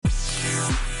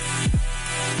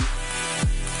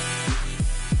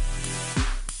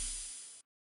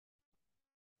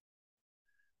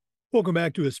Welcome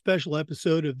back to a special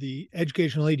episode of the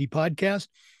Educational AD Podcast.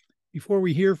 Before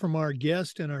we hear from our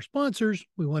guest and our sponsors,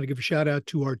 we want to give a shout out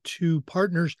to our two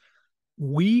partners,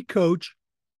 We Coach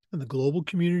and the Global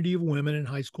Community of Women in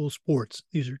High School Sports.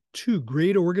 These are two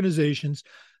great organizations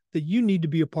that you need to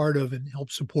be a part of and help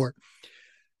support.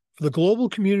 For the global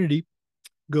community,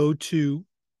 go to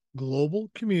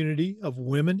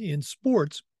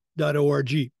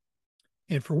globalcommunityofwomeninsports.org.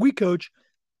 And for We Coach,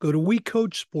 go to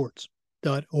wecoachsports.org.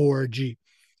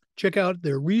 Check out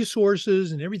their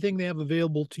resources and everything they have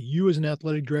available to you as an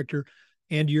athletic director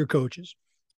and to your coaches.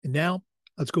 And now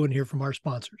let's go and hear from our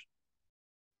sponsors.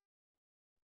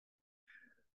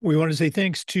 We want to say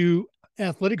thanks to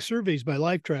Athletic Surveys by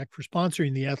Lifetrack for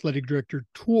sponsoring the Athletic Director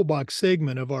Toolbox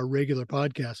segment of our regular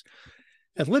podcast.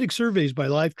 Athletic Surveys by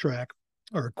Lifetrack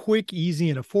are a quick,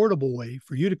 easy, and affordable way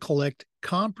for you to collect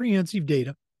comprehensive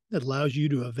data that allows you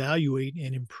to evaluate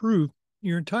and improve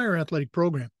your entire athletic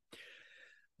program.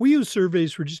 We use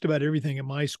surveys for just about everything at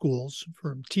my schools,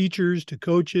 from teachers to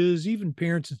coaches, even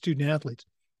parents and student athletes.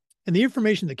 And the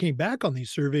information that came back on these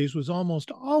surveys was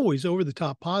almost always over the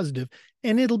top positive,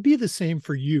 and it'll be the same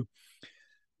for you.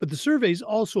 But the surveys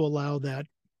also allow that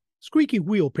squeaky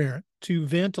wheel parent to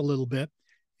vent a little bit,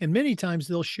 and many times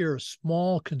they'll share a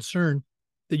small concern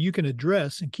that you can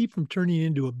address and keep from turning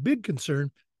into a big concern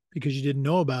because you didn't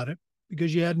know about it,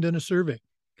 because you hadn't done a survey.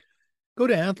 Go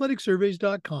to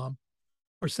athleticsurveys.com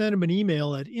or send them an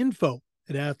email at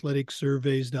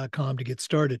info@athleticsurveys.com to get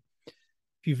started.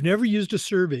 If you've never used a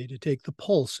survey to take the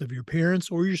pulse of your parents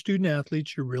or your student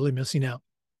athletes, you're really missing out.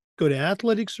 Go to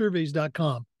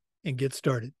athleticsurveys.com and get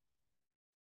started.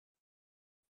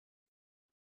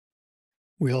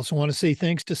 We also want to say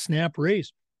thanks to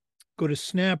SnapRaise. Go to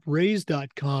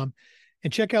snapraise.com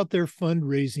and check out their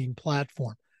fundraising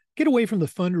platform. Get away from the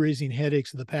fundraising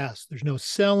headaches of the past. There's no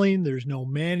selling, there's no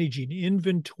managing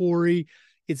inventory.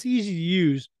 It's easy to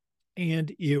use,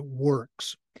 and it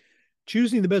works.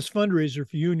 Choosing the best fundraiser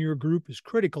for you and your group is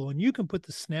critical, and you can put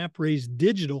the SnapRaise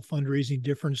digital fundraising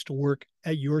difference to work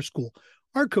at your school.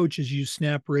 Our coaches use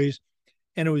SnapRaise,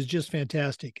 and it was just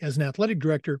fantastic. As an athletic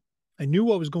director, I knew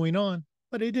what was going on,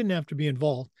 but I didn't have to be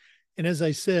involved. And as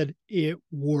I said, it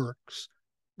works.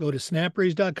 Go to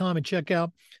snapraise.com and check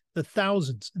out the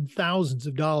thousands and thousands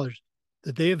of dollars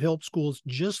that they have helped schools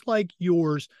just like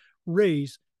yours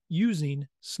raise using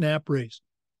SnapRaise.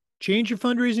 Change your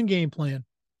fundraising game plan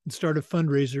and start a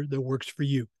fundraiser that works for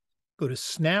you. Go to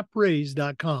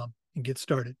snapraise.com and get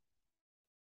started.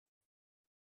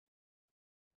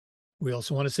 We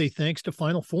also want to say thanks to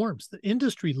Final Forms, the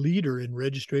industry leader in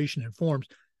registration and forms,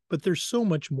 but there's so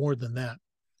much more than that.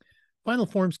 Final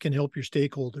Forms can help your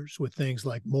stakeholders with things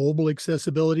like mobile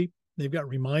accessibility. They've got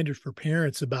reminders for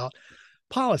parents about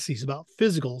policies, about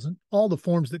physicals, and all the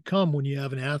forms that come when you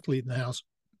have an athlete in the house.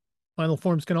 Final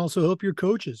Forms can also help your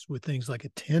coaches with things like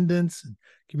attendance and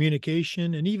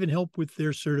communication, and even help with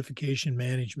their certification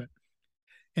management.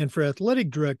 And for athletic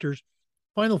directors,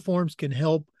 Final Forms can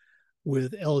help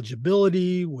with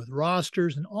eligibility, with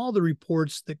rosters, and all the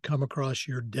reports that come across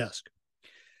your desk.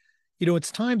 You know,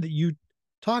 it's time that you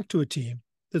talk to a team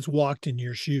that's walked in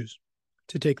your shoes.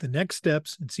 To take the next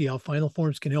steps and see how Final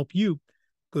Forms can help you,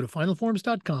 go to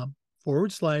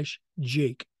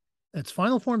finalforms.com/Jake. That's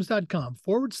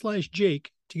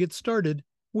finalforms.com/Jake to get started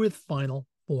with Final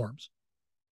Forms.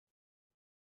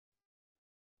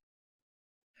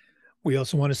 We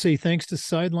also want to say thanks to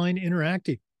Sideline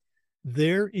Interactive.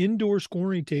 Their indoor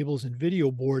scoring tables and video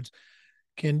boards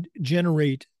can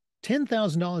generate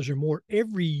 $10,000 or more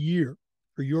every year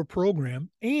for your program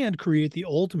and create the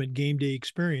ultimate game day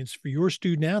experience for your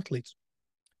student athletes.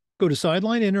 Go to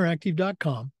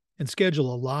sidelineinteractive.com and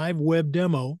schedule a live web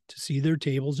demo to see their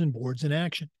tables and boards in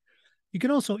action. You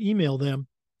can also email them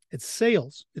at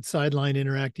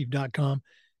sales@sidelineinteractive.com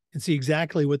and see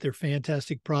exactly what their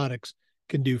fantastic products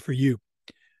can do for you.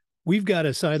 We've got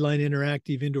a Sideline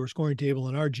Interactive indoor scoring table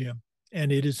in our gym,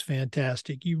 and it is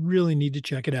fantastic. You really need to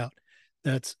check it out.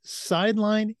 That's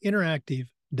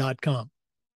sidelineinteractive.com.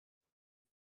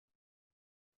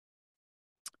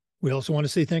 We also want to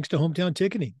say thanks to Hometown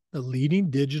Ticketing, the leading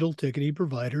digital ticketing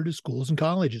provider to schools and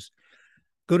colleges.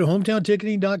 Go to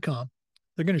hometownticketing.com.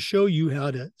 They're going to show you how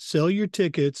to sell your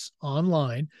tickets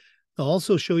online. They'll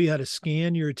also show you how to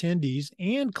scan your attendees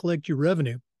and collect your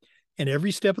revenue. And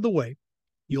every step of the way,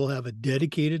 you'll have a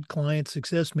dedicated client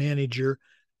success manager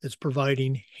that's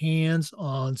providing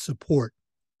hands-on support.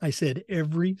 I said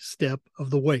every step of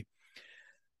the way.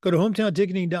 Go to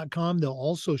hometownticketing.com. They'll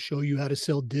also show you how to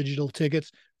sell digital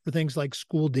tickets for things like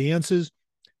school dances,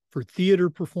 for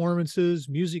theater performances,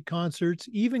 music concerts,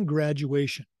 even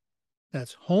graduation.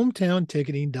 That's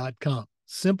hometownticketing.com.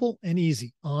 Simple and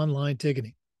easy online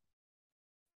ticketing.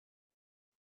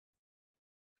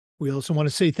 We also want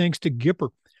to say thanks to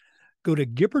Gipper. Go to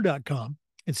Gipper.com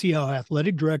and see how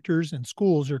athletic directors and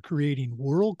schools are creating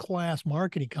world-class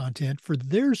marketing content for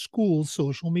their school's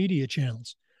social media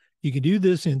channels. You can do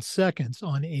this in seconds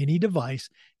on any device,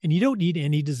 and you don't need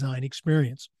any design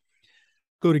experience.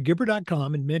 Go to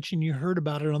Gipper.com and mention you heard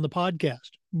about it on the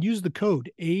podcast. Use the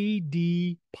code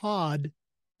ADPOD10.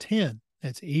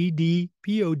 That's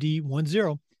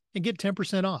ADPOD10 and get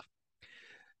 10% off.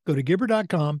 Go to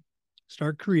Gipper.com,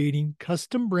 start creating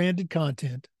custom branded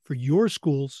content for your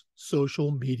school's social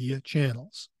media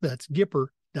channels. That's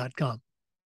Gipper.com.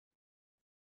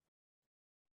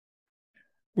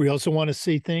 We also want to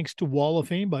say thanks to Wall of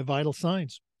Fame by Vital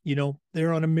Signs. You know,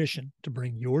 they're on a mission to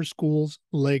bring your school's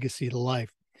legacy to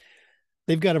life.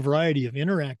 They've got a variety of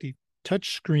interactive,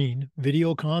 touchscreen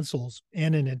video consoles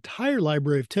and an entire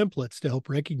library of templates to help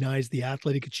recognize the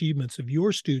athletic achievements of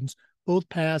your students, both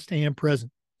past and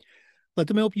present. Let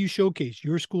them help you showcase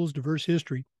your school's diverse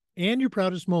history and your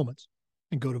proudest moments.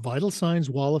 And go to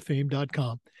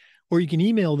vitalsignswalloffame.com, or you can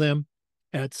email them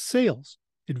at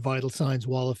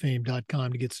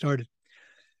sales@vitalsignswalloffame.com to get started.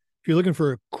 If you're looking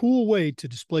for a cool way to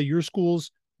display your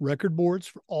school's record boards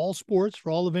for all sports,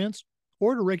 for all events,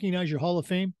 or to recognize your Hall of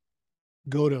Fame,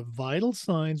 go to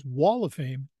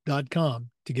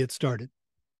vitalsignswalloffame.com to get started.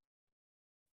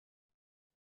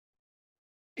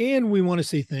 And we want to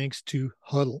say thanks to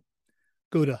Hudl.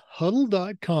 Go to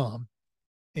Hudl.com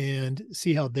and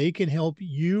see how they can help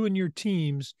you and your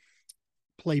teams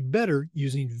play better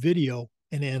using video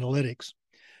and analytics.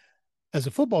 As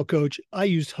a football coach, I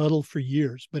used Hudl for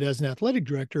years, but as an athletic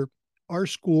director, our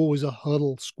school was a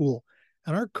Hudl school.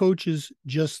 And our coaches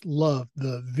just love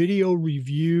the video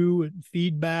review and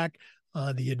feedback,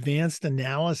 the advanced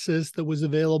analysis that was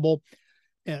available.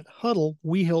 At Hudl,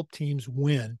 we help teams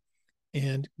win.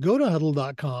 And go to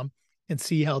Hudl.com and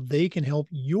see how they can help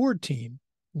your team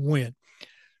win.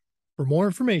 For more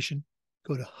information,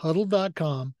 go to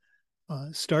Hudl.com.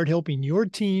 Start helping your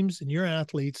teams and your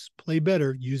athletes play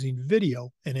better using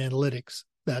video and analytics.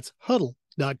 That's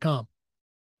Hudl.com.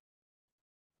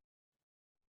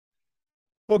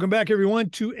 Welcome back, everyone,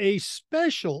 to a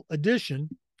special edition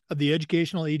of the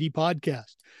Educational AD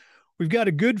Podcast. We've got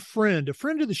a good friend, a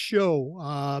friend of the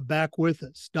show, back with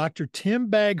us, Dr. Tim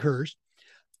Baghurst.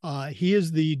 He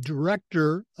is the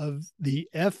director of the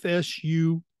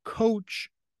FSU Coach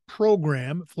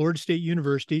Program at Florida State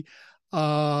University.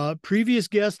 Previous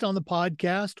guest on the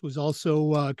podcast, was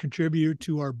also a contributor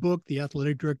to our book, The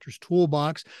Athletic Director's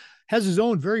Toolbox, has his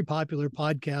own very popular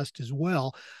podcast as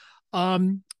well.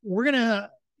 We're going to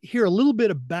hear a little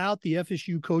bit about the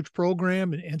FSU Coach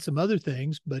Program and some other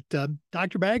things, but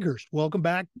Dr. Baghurst, welcome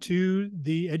back to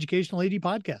the Educational AD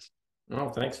Podcast. Oh,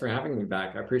 thanks for having me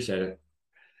back. I appreciate it.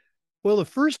 Well, the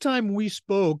first time we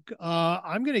spoke,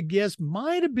 I'm going to guess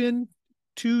might have been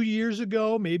 2 years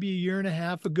ago, maybe a year and a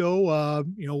half ago.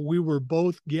 We were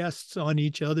both guests on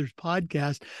each other's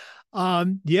podcast.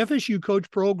 The FSU Coach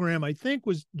Program, I think,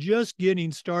 was just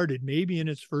getting started, maybe in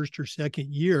its first or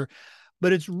second year,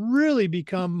 but it's really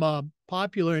become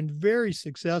popular and very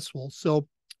successful. So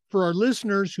for our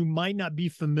listeners who might not be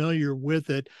familiar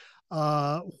with it,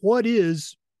 what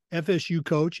is FSU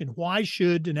Coach and why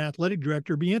should an athletic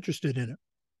director be interested in it?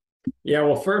 Yeah,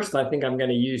 well, first, I think I'm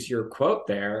going to use your quote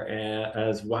there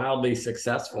as wildly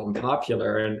successful and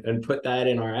popular and put that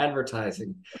in our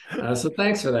advertising. So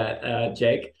thanks for that,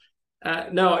 Jake.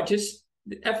 No, just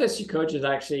FSU Coach is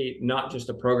actually not just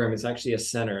a program. It's actually a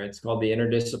center. It's called the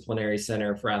Interdisciplinary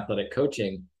Center for Athletic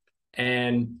Coaching.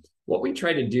 And what we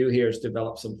try to do here is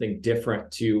develop something different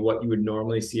to what you would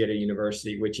normally see at a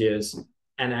university, which is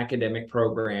an academic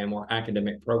program or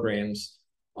academic programs.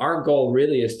 Our goal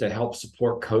really is to help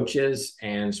support coaches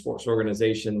and sports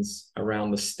organizations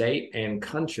around the state and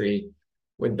country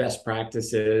with best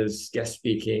practices, guest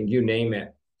speaking, you name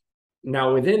it.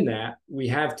 Now, within that, we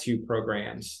have two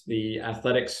programs, the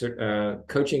athletic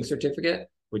coaching certificate,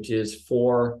 which is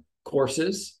 4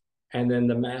 courses, and then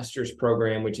the master's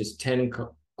program, which is 10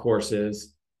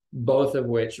 courses, both of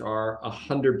which are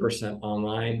 100%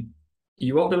 online.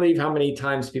 You won't believe how many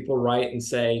times people write and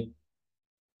say,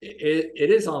 it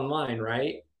is online,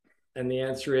 right? And the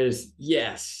answer is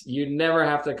yes. You never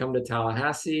have to come to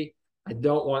Tallahassee. I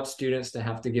don't want students to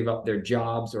have to give up their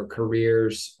jobs or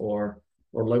careers or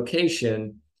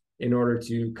location in order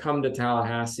to come to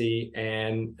Tallahassee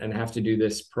and have to do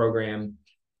this program.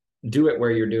 Do it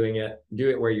where you're doing it.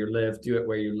 Do it where you live. Do it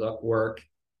where you work.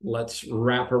 Let's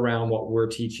wrap around what we're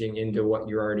teaching into what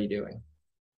you're already doing.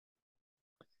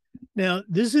 Now,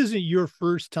 this isn't your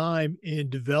first time in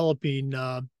developing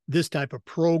this type of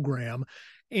program,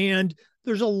 and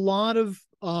there's a lot of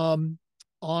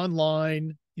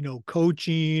online,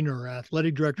 coaching or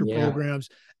athletic director Yeah. programs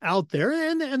out there,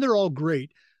 and they're all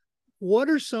great. What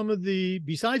are some of the,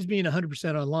 besides being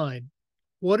 100% online,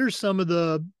 what are some of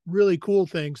the really cool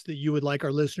things that you would like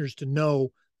our listeners to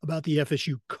know about the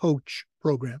FSU coach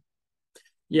program?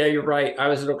 Yeah, you're right. I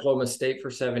was at Oklahoma State for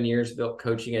 7 years, built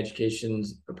coaching education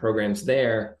programs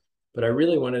there, but I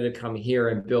really wanted to come here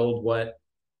and build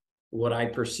what I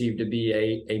perceive to be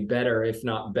a better, if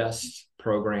not best,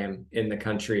 program in the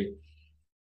country.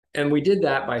 And we did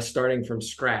that by starting from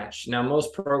scratch. Now,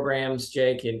 most programs,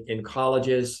 Jake, in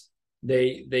colleges,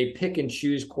 they pick and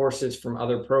choose courses from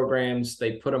other programs,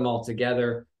 they put them all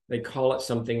together, they call it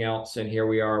something else, and here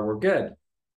we are, we're good.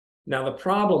 Now, the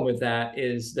problem with that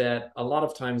is that a lot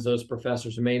of times those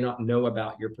professors may not know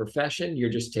about your profession. You're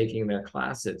just taking their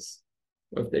classes.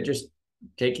 If you're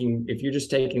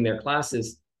just taking their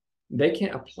classes, they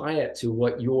can't apply it to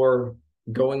what you're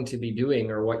going to be doing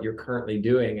or what you're currently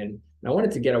doing. And I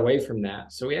wanted to get away from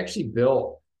that. So we actually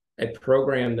built a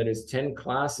program that is 10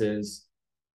 classes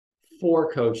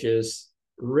for coaches,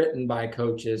 written by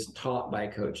coaches, taught by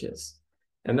coaches.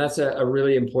 And that's a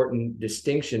really important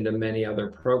distinction to many other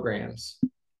programs.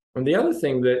 And the other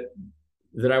thing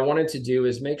that I wanted to do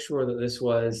is make sure that this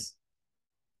was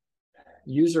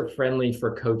user friendly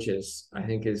for coaches, I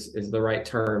think is the right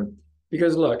term.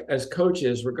 Because look, as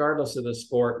coaches, regardless of the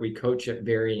sport, we coach at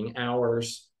varying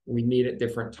hours. We meet at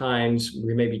different times.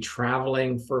 We may be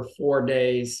traveling for 4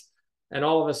 days. And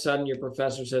all of a sudden your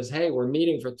professor says, hey, we're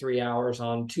meeting for 3 hours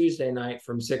on Tuesday night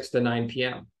from 6 to 9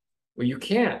 p.m. Well, you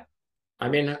can't.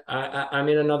 I'm in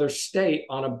another state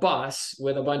on a bus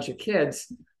with a bunch of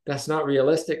kids. That's not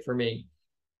realistic for me.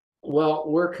 Well,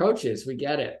 we're coaches. We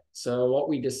get it. So what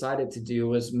we decided to do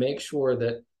was make sure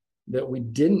that we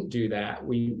didn't do that.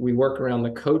 We work around the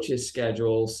coaches'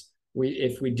 schedules.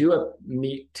 If we do a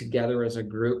meet together as a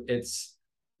group,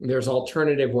 there's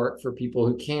alternative work for people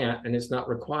who can't, and it's not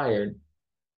required.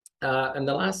 And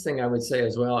the last thing I would say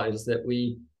as well is that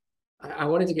I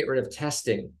wanted to get rid of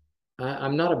testing.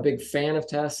 I'm not a big fan of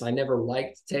tests. I never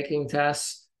liked taking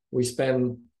tests. We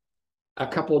spend a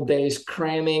couple of days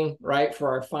cramming, right, for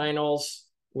our finals.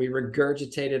 We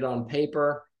regurgitate it on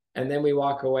paper, and then we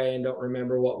walk away and don't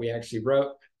remember what we actually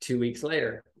wrote 2 weeks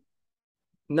later.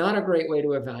 Not a great way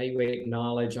to evaluate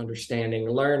knowledge, understanding,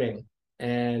 learning.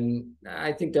 And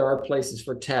I think there are places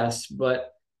for tests,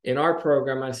 but in our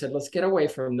program, I said, let's get away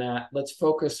from that. Let's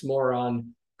focus more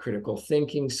on critical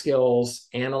thinking skills,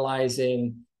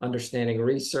 analyzing, understanding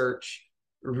research,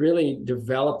 really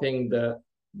developing the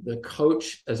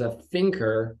coach as a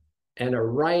thinker and a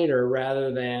writer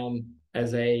rather than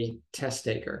as a test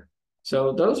taker.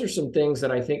 So those are some things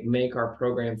that I think make our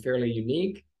program fairly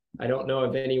unique. I don't know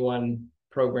of any one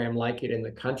program like it in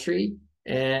the country.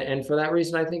 And for that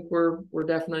reason, I think we're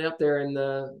definitely up there in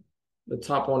the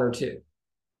top one or two.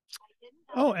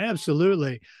 Oh,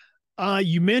 absolutely.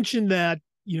 You mentioned that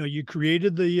you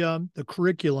created the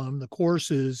curriculum, the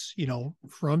courses,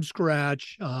 from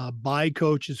scratch, by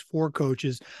coaches, for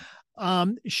coaches.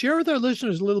 Share with our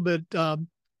listeners a little bit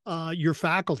your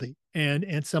faculty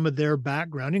and some of their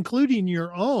background, including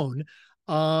your own.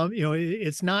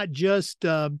 It's not just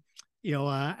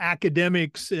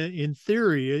academics in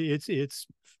theory. It's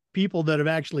people that have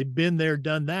actually been there,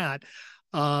 done that.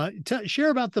 Share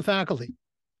about the faculty.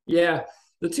 Yeah.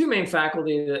 The two main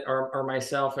faculty that are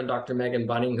myself and Dr. Megan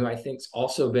Bunning, who I think's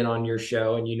also been on your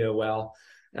show and well.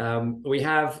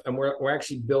 We're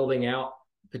actually building out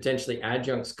potentially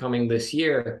adjuncts coming this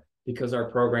year because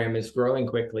our program is growing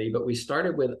quickly. But we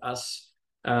started with us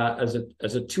as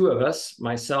a two of us.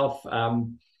 Myself,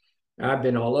 I've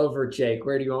been all over, Jake.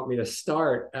 Where do you want me to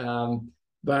start?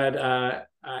 But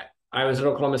I was at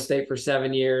Oklahoma State for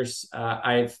 7 years.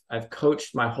 I've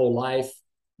coached my whole life.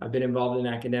 I've been involved in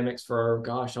academics for,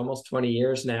 almost 20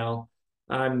 years now.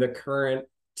 I'm the current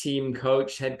team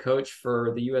coach, head coach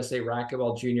for the USA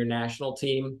Racquetball Junior National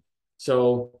Team.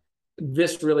 So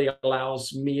this really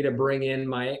allows me to bring in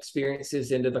my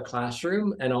experiences into the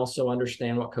classroom and also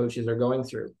understand what coaches are going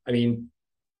through. I mean,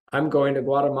 I'm going to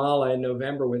Guatemala in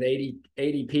November with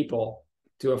 80 people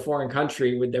to a foreign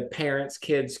country with their parents,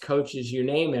 kids, coaches, you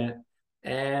name it.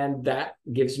 And that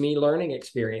gives me learning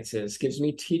experiences, gives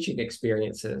me teaching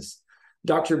experiences.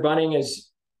 Dr. Bunning, as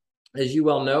you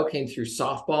well know, came through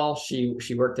softball.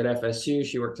 She worked at FSU,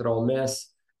 she worked at Ole Miss,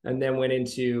 and then went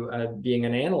into being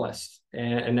an analyst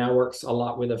and now works a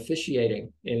lot with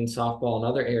officiating in softball and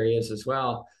other areas as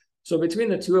well. So between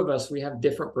the two of us, we have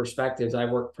different perspectives. I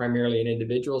work primarily in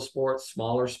individual sports,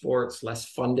 smaller sports, less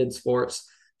funded sports.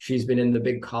 She's been in the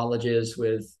big colleges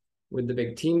with the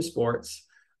big team sports.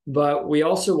 But we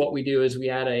also, what we do is we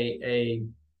add a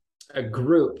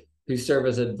group who serve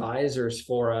as advisors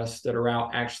for us that are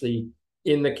out actually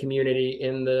in the community,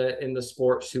 in the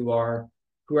sports, who are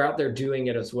out there doing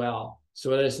it as well.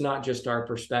 So it's not just our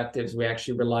perspectives. We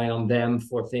actually rely on them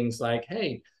for things like,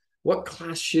 hey, what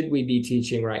class should we be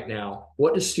teaching right now?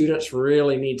 What do students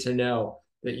really need to know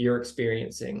that you're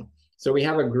experiencing? So we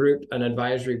have a group, an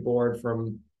advisory board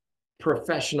from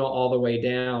professional all the way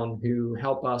down, who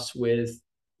help us with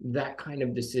that kind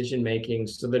of decision making,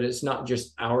 so that it's not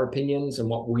just our opinions and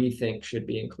what we think should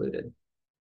be included.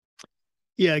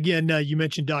 Yeah, again, you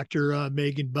mentioned Dr.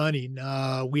 Megan Bunning.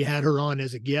 We had her on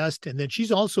as a guest, and then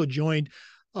she's also joined.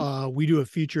 We do a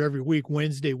feature every week,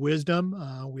 Wednesday Wisdom.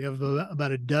 We have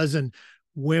about a dozen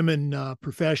women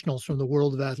professionals from the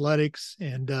world of athletics,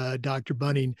 and Dr.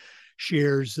 Bunning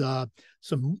shares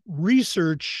some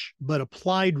research, but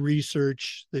applied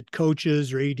research that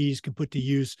coaches or ADs can put to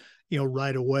use,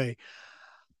 right away.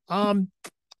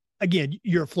 Again,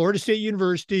 you're at Florida State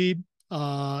University.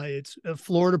 It's a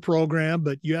Florida program,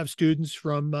 but you have students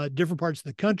from different parts of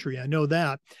the country. I know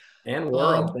that. And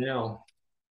world now.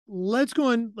 Let's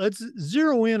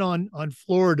zero in on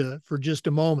Florida for just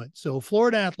a moment. So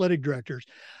Florida athletic directors,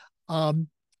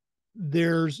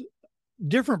 there's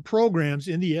different programs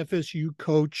in the FSU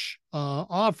coach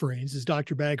offerings, as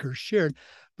Dr. Baghurst shared,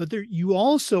 but you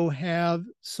also have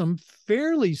some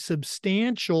fairly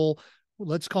substantial,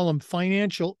 let's call them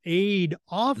financial aid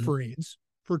offerings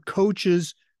for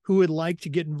coaches who would like to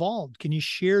get involved. Can you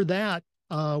share that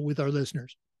with our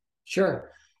listeners?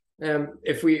 Sure.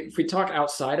 If we talk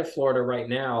outside of Florida right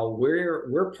now,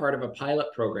 we're part of a pilot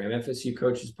program. FSU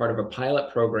Coach is part of a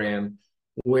pilot program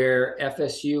where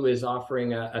FSU is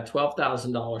offering a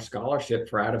 $12,000 scholarship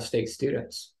for out-of-state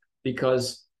students,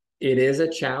 because it is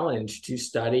a challenge to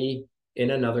study in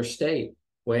another state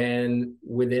when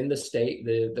within the state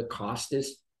the cost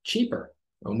is cheaper,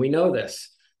 and we know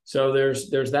this. So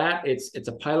there's that. It's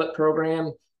a pilot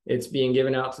program. It's being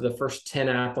given out to the first 10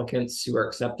 applicants who are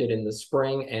accepted in the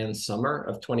spring and summer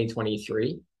of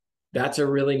 2023. That's a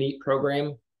really neat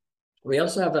program. We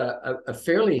also have a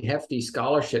fairly hefty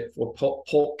scholarship for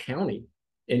Polk County,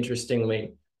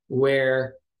 interestingly,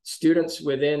 where students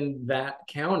within that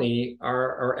county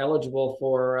are eligible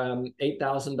for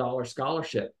 $8,000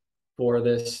 scholarship for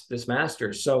this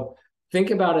master's. So think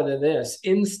about it in this.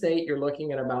 In-state, you're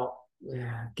looking at about,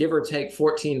 give or take,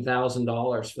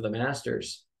 $14,000 for the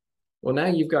master's. Well, now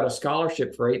you've got a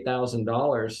scholarship for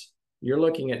 $8,000. You're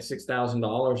looking at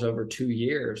 $6,000 over 2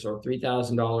 years, or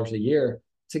 $3,000 a year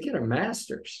to get a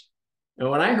master's. And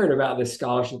when I heard about this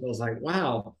scholarship, I was like,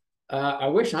 wow, I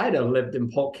wish I'd have lived in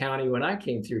Polk County when I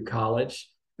came through college.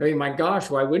 I mean, my gosh,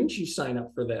 why wouldn't you sign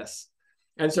up for this?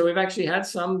 And so we've actually had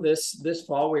some this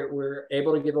fall. We're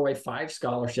able to give away 5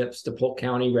 scholarships to Polk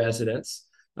County residents.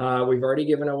 We've already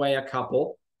given away a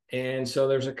couple. And so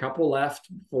there's a couple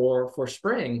left for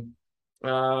spring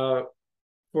for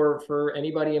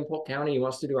anybody in Polk County who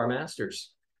wants to do our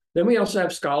master's. Then we also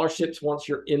have scholarships once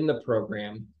you're in the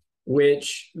program,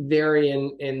 which vary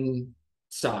in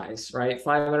size, right?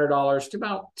 $500 to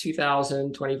about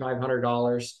 $2,000,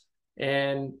 $2,500.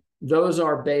 And those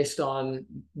are based on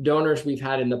donors we've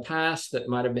had in the past that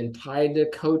might have been tied to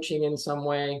coaching in some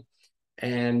way.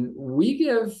 And we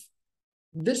give,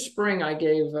 this spring, I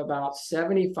gave about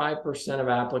 75% of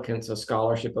applicants a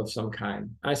scholarship of some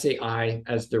kind. I say I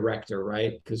as director,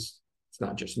 right? Because it's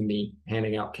not just me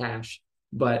handing out cash,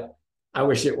 but I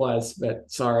wish it was,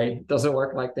 but sorry, it doesn't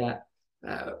work like that.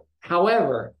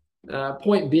 However,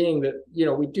 point being that,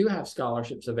 we do have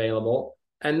scholarships available,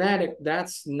 and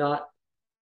that's not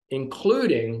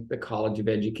including the College of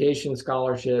Education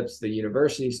scholarships, the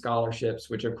university scholarships,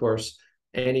 which of course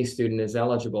any student is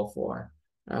eligible for.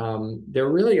 There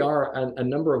really are a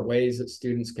number of ways that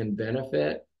students can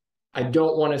benefit. I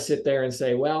don't want to sit there and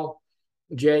say, well,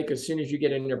 Jake, as soon as you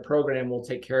get in your program, we'll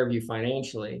take care of you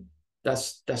financially.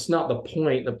 That's not the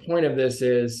point. The point of this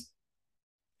is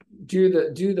do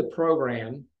the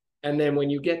program, and then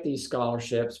when you get these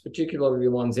scholarships, particularly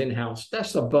the ones in-house,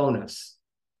 that's a bonus.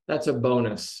 That's a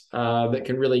bonus that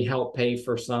can really help pay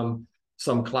for some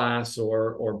class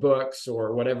or books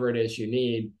or whatever it is you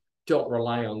need. Don't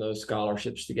rely on those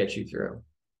scholarships to get you through.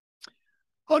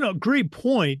 Oh, no, great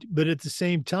point. But at the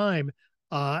same time,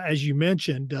 as you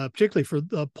mentioned, particularly for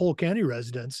the Polk County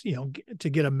residents, to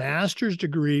get a master's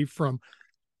degree from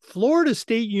Florida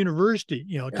State University,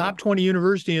 top 20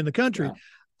 university in the country,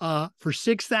 for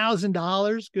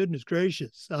 $6,000. Goodness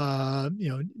gracious.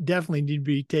 Definitely need to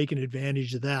be taking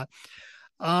advantage of that.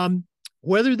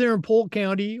 Whether they're in Polk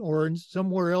County or in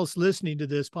somewhere else listening to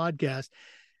this podcast,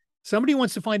 somebody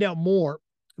wants to find out more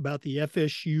about the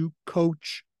FSU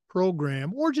Coach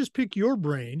program or just pick your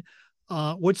brain,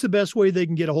 what's the best way they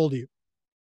can get a hold of you?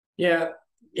 Yeah,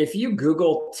 if you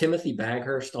Google Timothy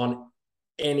Baghurst on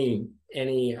any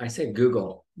I say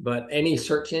Google, but any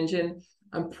search engine,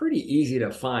 I'm pretty easy to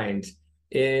find.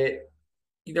 There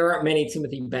aren't many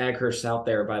Timothy Baghursts out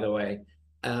there, by the way.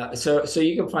 So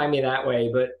you can find me that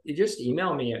way, but you just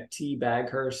email me at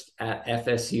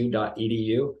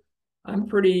tbaghurst@fsu.edu. I'm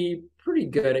pretty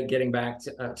good at getting back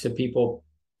to people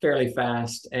fairly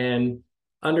fast, and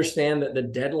understand that the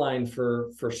deadline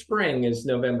for spring is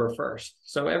November 1st.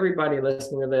 So everybody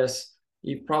listening to this,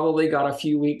 you've probably got a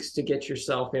few weeks to get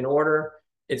yourself in order.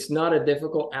 It's not a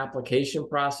difficult application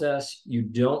process. You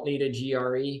don't need a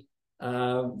GRE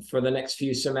for the next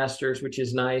few semesters, which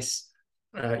is nice.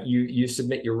 You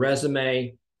submit your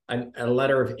resume, a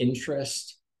letter of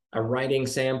interest, a writing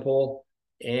sample,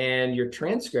 and your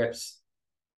transcripts.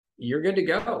 You're good to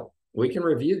go. We can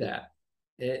review that.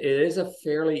 It is a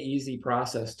fairly easy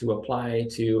process to apply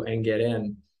to and get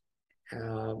in.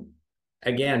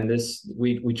 Again,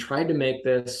 we tried to make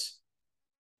this,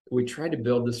 we tried to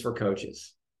build this for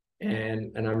coaches.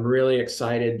 And I'm really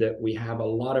excited that we have a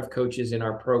lot of coaches in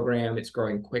our program. It's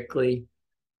growing quickly.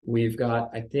 We've got,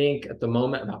 I think at the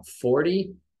moment, about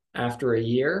 40 after a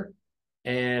year.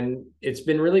 And it's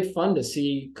been really fun to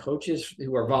see coaches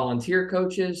who are volunteer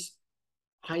coaches,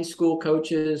 high school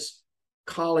coaches,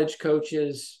 college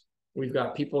coaches. We've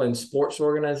got people in sports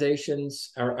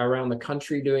organizations around the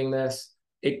country doing this.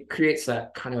 It creates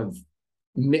that kind of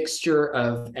mixture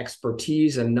of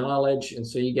expertise and knowledge. And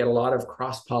so you get a lot of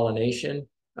cross-pollination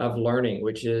of learning,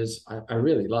 which is, I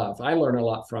really love. I learn a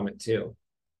lot from it too.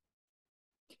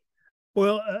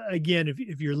 Well, again,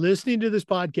 if you're listening to this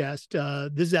podcast,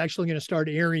 this is actually going to start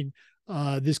airing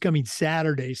this coming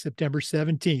Saturday, September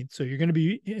 17th. So you're going to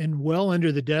be well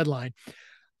under the deadline.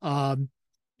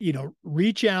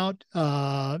 Reach out,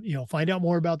 find out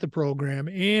more about the program.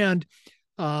 And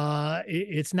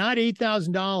it's not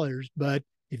 $8,000, but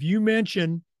if you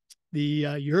mention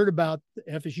you heard about the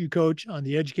FSU Coach on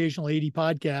the Educational AD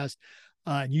podcast,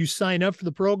 and you sign up for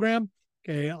the program,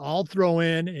 okay, I'll throw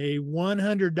in a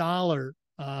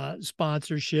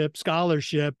 $100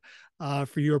 scholarship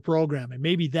for your program. And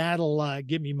maybe that'll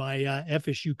get me my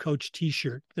FSU Coach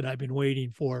t-shirt that I've been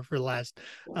waiting for the last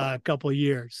couple of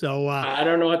years. So I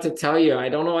don't know what to tell you.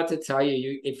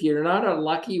 If you're not a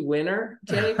lucky winner,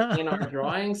 Jake, in our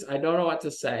drawings, I don't know what to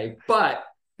say. But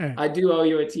I do owe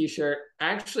you a t-shirt.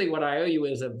 Actually, what I owe you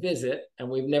is a visit, and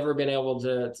we've never been able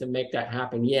to make that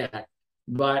happen yet.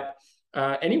 But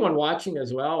anyone watching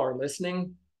as well or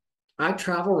listening, I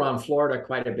travel around Florida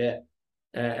quite a bit.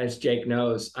 As Jake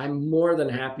knows, I'm more than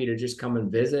happy to just come and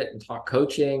visit and talk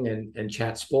coaching and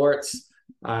chat sports.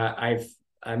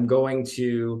 I'm going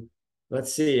to,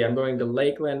 I'm going to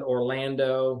Lakeland,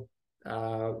 Orlando,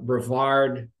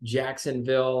 Brevard,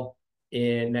 Jacksonville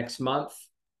next month.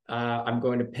 I'm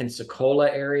going to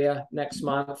Pensacola area next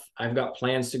month. I've got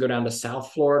plans to go down to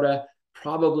South Florida,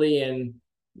 probably in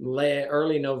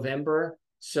early November.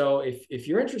 So if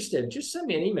you're interested, just send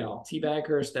me an email,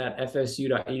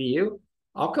 tbaghurst@fsu.edu.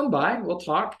 I'll come by, we'll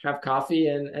talk, have coffee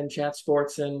and chat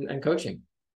sports and coaching.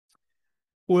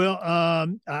 Well,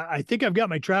 I think I've got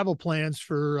my travel plans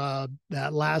for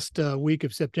that last week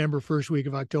of September, first week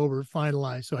of October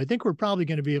finalized. So I think we're probably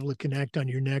going to be able to connect on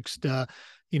your next,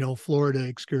 Florida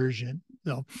excursion.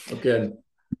 So good.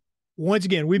 Once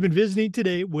again, we've been visiting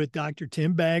today with Dr.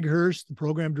 Tim Baghurst, the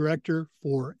program director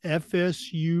for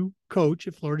FSU Coach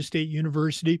at Florida State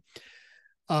University.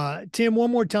 Tim,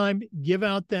 one more time, give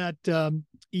out that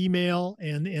email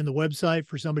and the website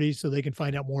for somebody so they can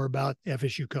find out more about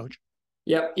FSU Coach.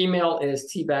 Yep. Email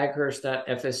is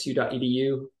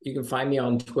tbaghurst@fsu.edu. You can find me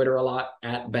on Twitter a lot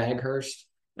 @Baghurst.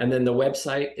 And then the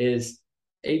website is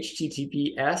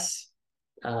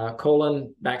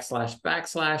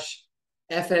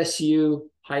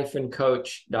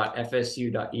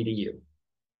https://fsu-coach.fsu.edu.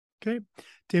 Okay.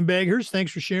 Tim Baghurst,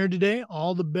 thanks for sharing today.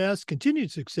 All the best,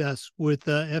 continued success with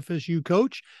FSU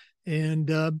Coach and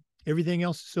everything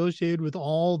else associated with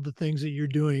all the things that you're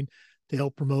doing to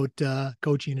help promote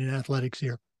coaching and athletics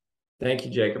here. Thank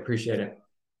you, Jake. Appreciate it.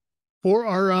 For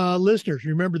our listeners,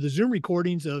 remember the Zoom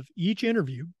recordings of each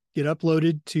interview get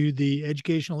uploaded to the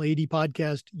Educational AD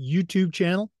Podcast YouTube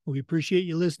channel. We appreciate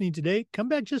you listening today. Come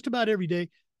back just about every day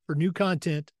for new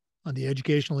content on the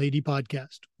Educational AD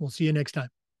Podcast. We'll see you next time.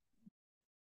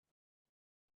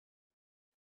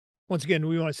 Once again,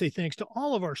 we want to say thanks to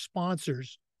all of our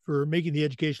sponsors for making the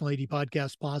Educational AD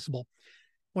podcast possible.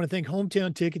 I want to thank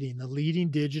Hometown Ticketing, the leading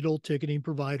digital ticketing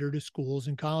provider to schools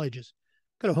and colleges.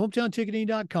 Go to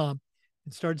hometownticketing.com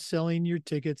and start selling your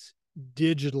tickets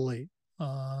digitally.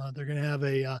 They're going to have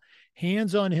a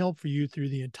hands-on help for you through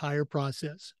the entire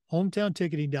process.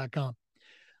 hometownticketing.com.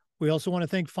 We also want to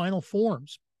thank Final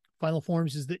Forms. Final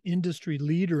Forms is the industry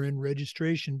leader in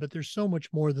registration, but there's so much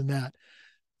more than that.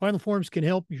 Final Forms can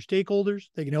help your stakeholders,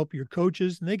 they can help your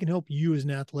coaches, and they can help you as an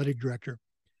athletic director.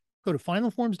 Go to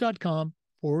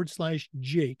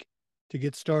finalforms.com/Jake to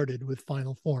get started with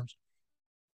Final Forms.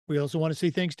 We also want to say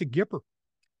thanks to Gipper.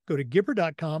 Go to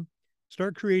Gipper.com,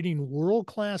 start creating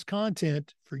world-class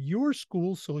content for your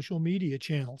school's social media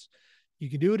channels. You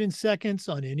can do it in seconds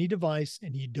on any device,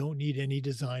 and you don't need any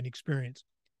design experience.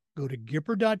 Go to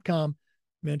Gipper.com,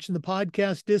 mention the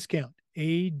podcast discount,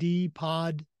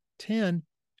 ADPOD10,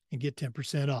 and get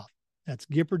 10% off. That's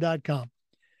Gipper.com.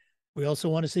 We also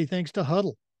want to say thanks to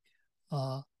Huddle.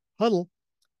 Huddle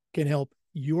can help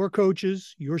your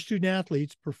coaches, your student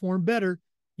athletes perform better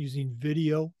using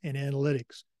video and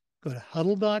analytics. Go to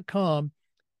Huddle.com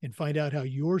and find out how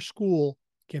your school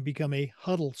can become a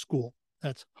Huddle school.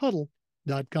 That's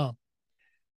Huddle.com.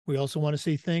 We also want to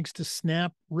say thanks to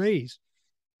SnapRaise.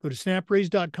 Go to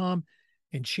SnapRaise.com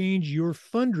and change your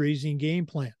fundraising game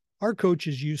plan. Our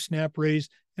coaches use SnapRaise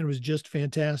and it was just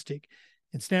fantastic.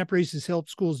 And SnapRaise has helped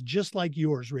schools just like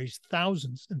yours raise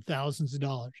thousands and thousands of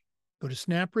dollars. Go to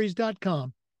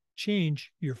SnapRaise.com,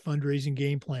 change your fundraising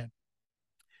game plan.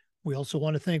 We also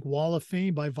want to thank Wall of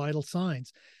Fame by Vital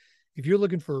Signs. If you're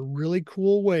looking for a really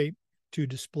cool way to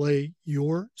display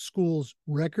your school's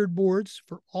record boards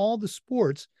for all the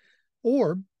sports,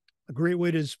 or a great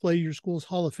way to display your school's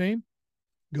Hall of Fame,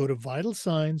 go to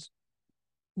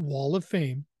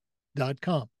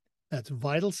VitalSignsWallOfFame.com. That's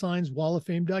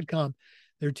VitalSignsWallOfFame.com.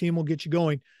 Their team will get you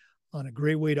going on a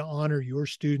great way to honor your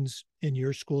students in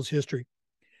your school's history.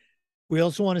 We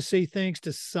also want to say thanks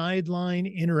to Sideline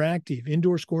Interactive,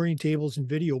 indoor scoring tables and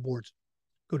video boards.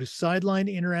 Go to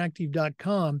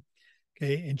sidelineinteractive.com,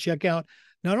 okay, and check out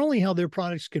not only how their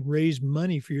products can raise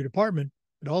money for your department,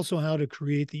 but also how to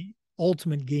create the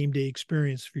ultimate game day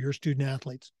experience for your student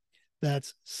athletes.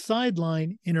 That's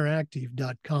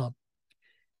sidelineinteractive.com.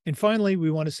 And finally,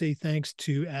 we want to say thanks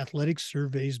to Athletic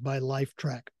Surveys by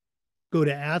Lifetrack. Go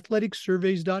to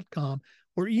athleticsurveys.com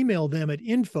or email them at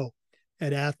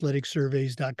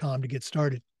info@athleticsurveys.com to get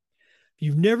started. If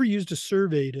you've never used a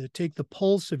survey to take the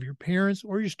pulse of your parents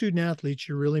or your student athletes,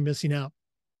 you're really missing out.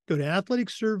 Go to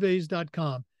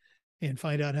athleticsurveys.com and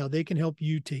find out how they can help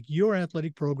you take your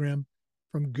athletic program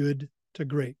from good to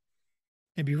great.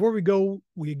 And before we go,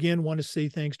 we again want to say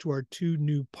thanks to our two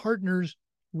new partners,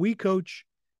 We Coach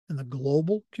and the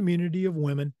Global Community of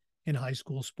Women in High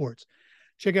School Sports.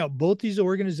 Check out both these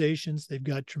organizations. They've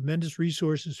got tremendous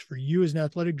resources for you as an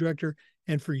athletic director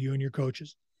and for you and your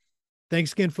coaches.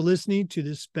 Thanks again for listening to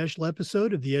this special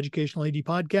episode of the Educational AD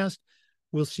Podcast.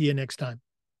 We'll see you next time.